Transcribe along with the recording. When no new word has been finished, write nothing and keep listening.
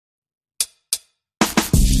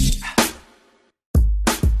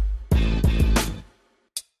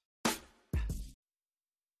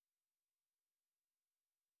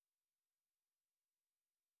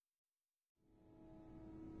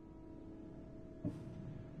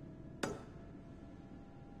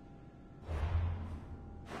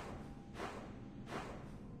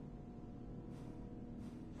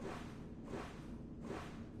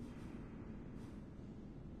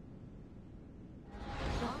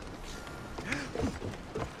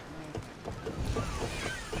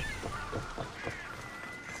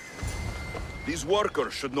These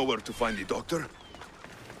workers should know where to find the doctor.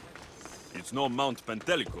 It's no Mount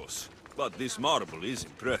Pentelicos, but this marble is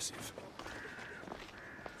impressive.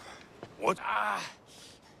 What?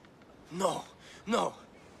 No, no.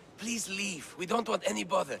 Please leave. We don't want any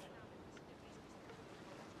bother.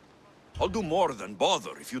 I'll do more than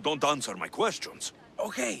bother if you don't answer my questions.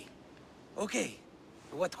 Okay. Okay.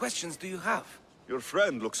 What questions do you have? Your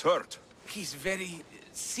friend looks hurt. He's very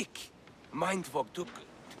sick. Mind fog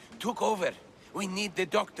took over. We need the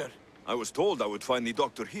doctor. I was told I would find the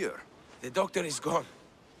doctor here. The doctor is gone.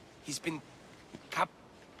 He's been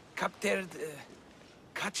captured.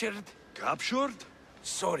 Captured?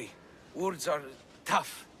 Sorry. Words are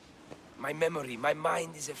tough. My memory, my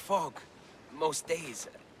mind is a fog. Most days.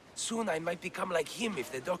 Soon I might become like him if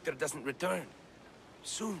the doctor doesn't return.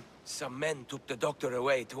 Soon. Some men took the doctor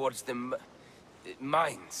away towards the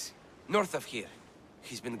mines. North of here.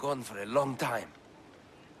 He's been gone for a long time.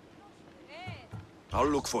 I'll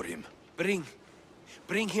look for him. Bring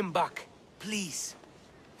him back. Please.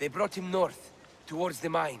 They brought him north, towards the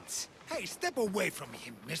mines. Hey, step away from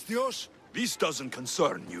him, Misthios. This doesn't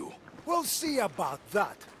concern you. We'll see about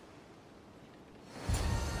that.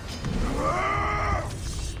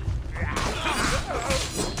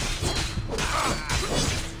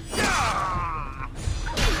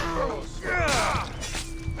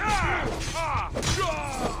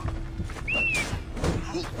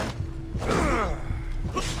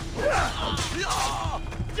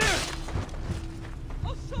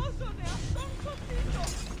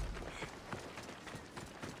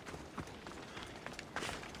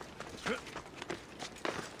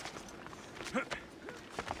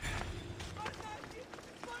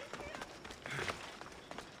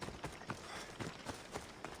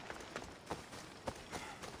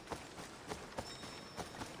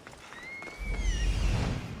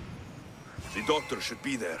 The doctor should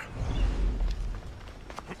be there.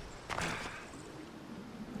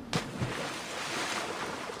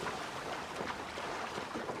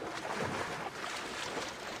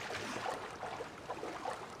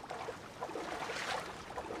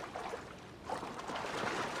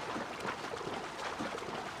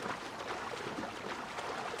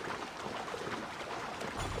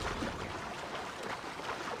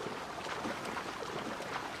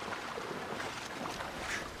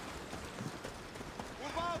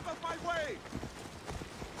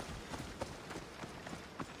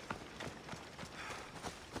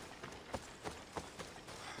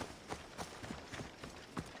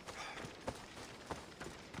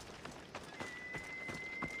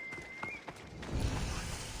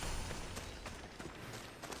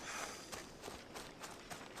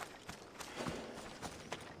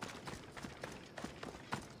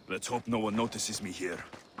 Let's hope no one notices me here.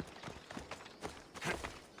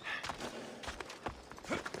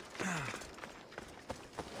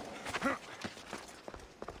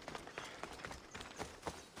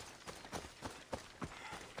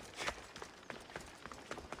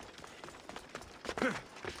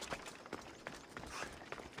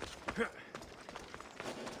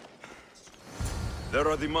 There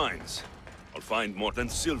are the mines. I'll find more than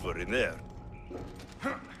silver in there.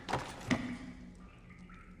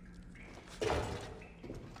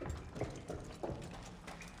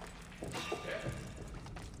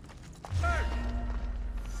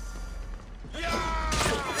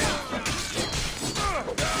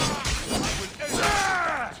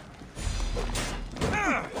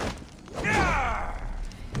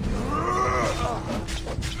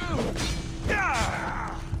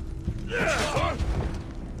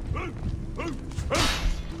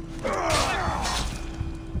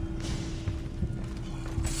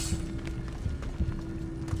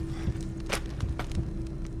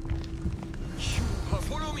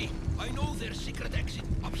 Follow me. I know their secret exit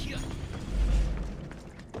up here.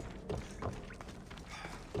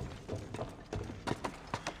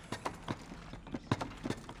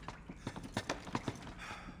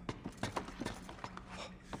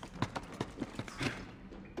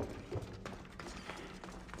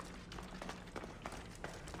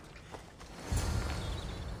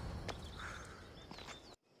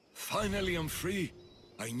 Finally, I'm free.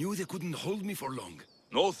 I knew they couldn't hold me for long.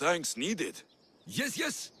 No thanks needed. Yes,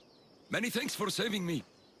 yes! Many thanks for saving me.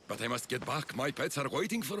 But I must get back. My pets are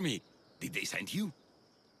waiting for me. Did they send you?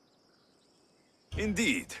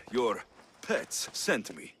 Indeed, your pets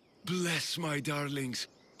sent me. Bless my darlings.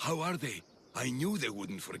 How are they? I knew they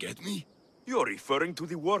wouldn't forget me. You're referring to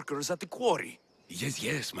the workers at the quarry. Yes,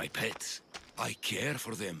 yes, my pets. I care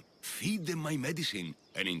for them, feed them my medicine,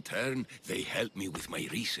 and in turn, they help me with my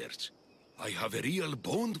research. I have a real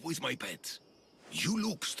bond with my pets. You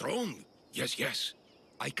look strong. Yes, yes.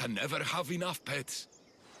 I can never have enough pets.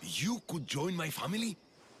 You could join my family?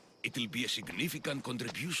 It'll be a significant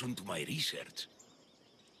contribution to my research.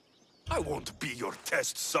 I won't be your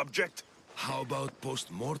test subject. How about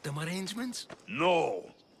post-mortem arrangements?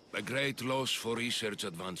 No. A great loss for research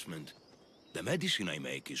advancement. The medicine I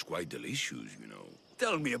make is quite delicious, you know.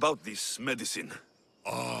 Tell me about this medicine.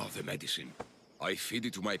 Ah, the medicine. I feed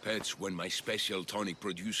it to my pets when my special tonic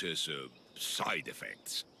produces, side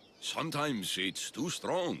effects. Sometimes it's too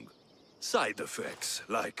strong. Side effects,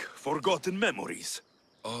 like forgotten memories.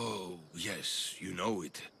 Oh, yes, you know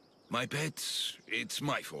it. My pets, it's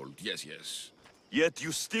my fault, yes. Yet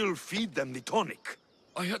you still feed them the tonic.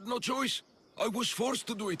 I had no choice. I was forced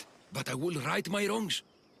to do it. But I will right my wrongs.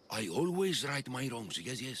 I always right my wrongs,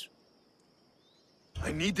 yes.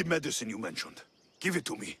 I need the medicine you mentioned. Give it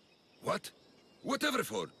to me. What? Whatever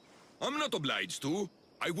for. I'm not obliged to.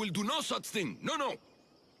 I will do no such thing. No.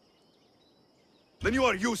 Then you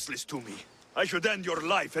are useless to me. I should end your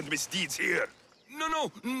life and misdeeds here.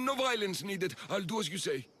 No violence needed. I'll do as you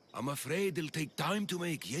say. I'm afraid it'll take time to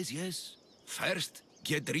make, yes. First,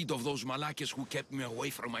 get rid of those Malakas who kept me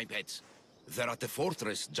away from my pets. They're at the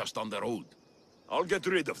fortress just on the road. I'll get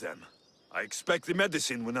rid of them. I expect the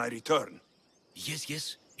medicine when I return.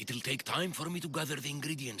 Yes. It'll take time for me to gather the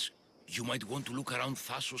ingredients. You might want to look around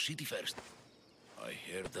Thasos City first. I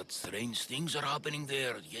hear that strange things are happening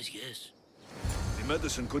there, yes. The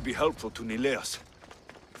medicine could be helpful to Nileas.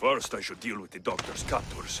 First, I should deal with the doctor's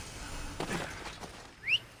captors.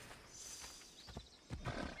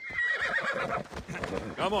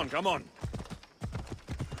 Come on.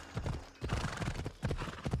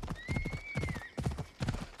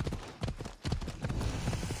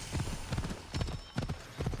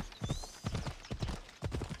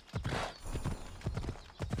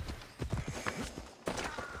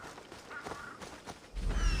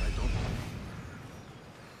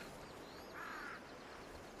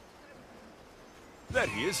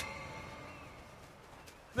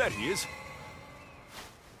 There he is.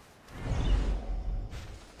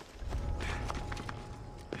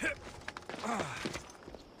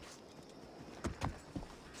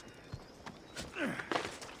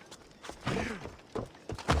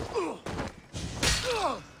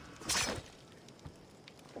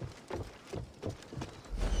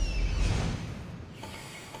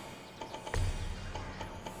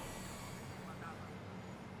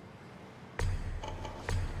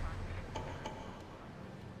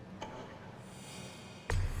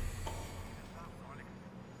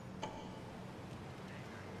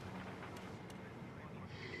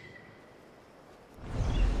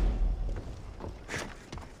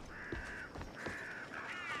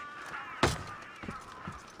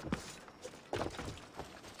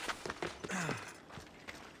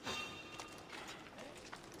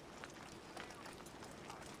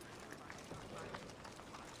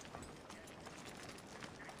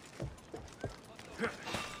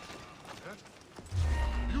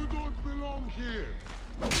 You don't belong here. I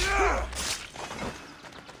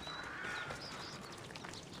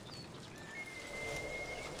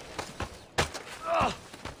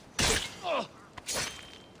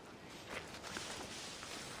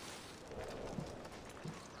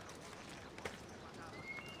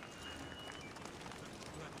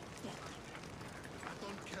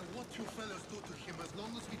don't care what you fellas do to him as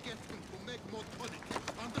long as we get him to make more tonic.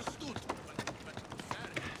 Understood? But sir,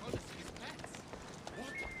 Odyssey is pets.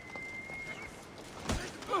 What?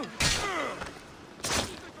 What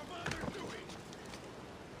is the commander doing?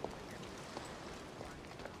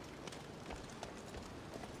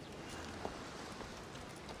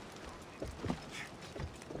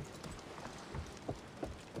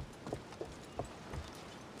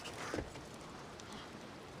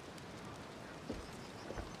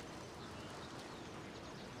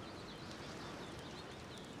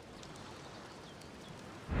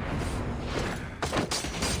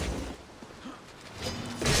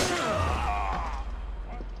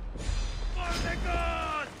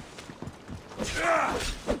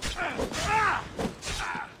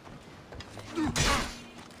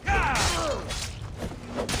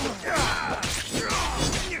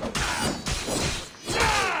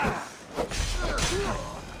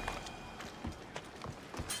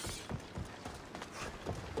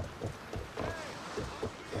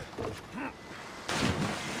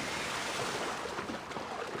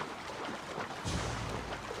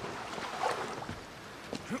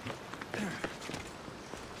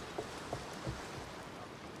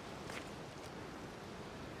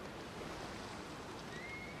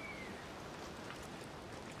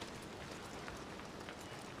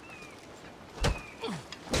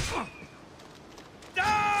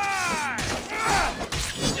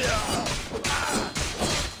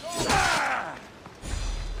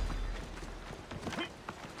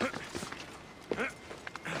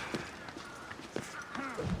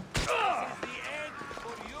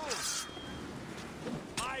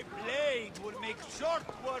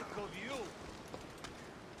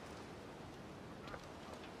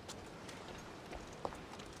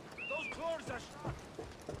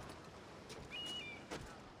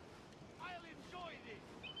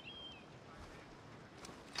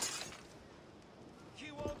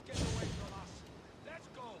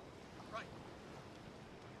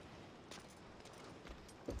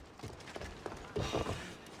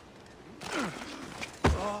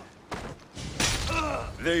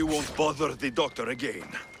 They won't bother the doctor again.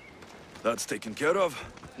 That's taken care of.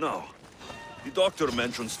 Now, the doctor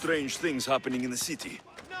mentioned strange things happening in the city.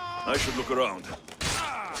 I should look around.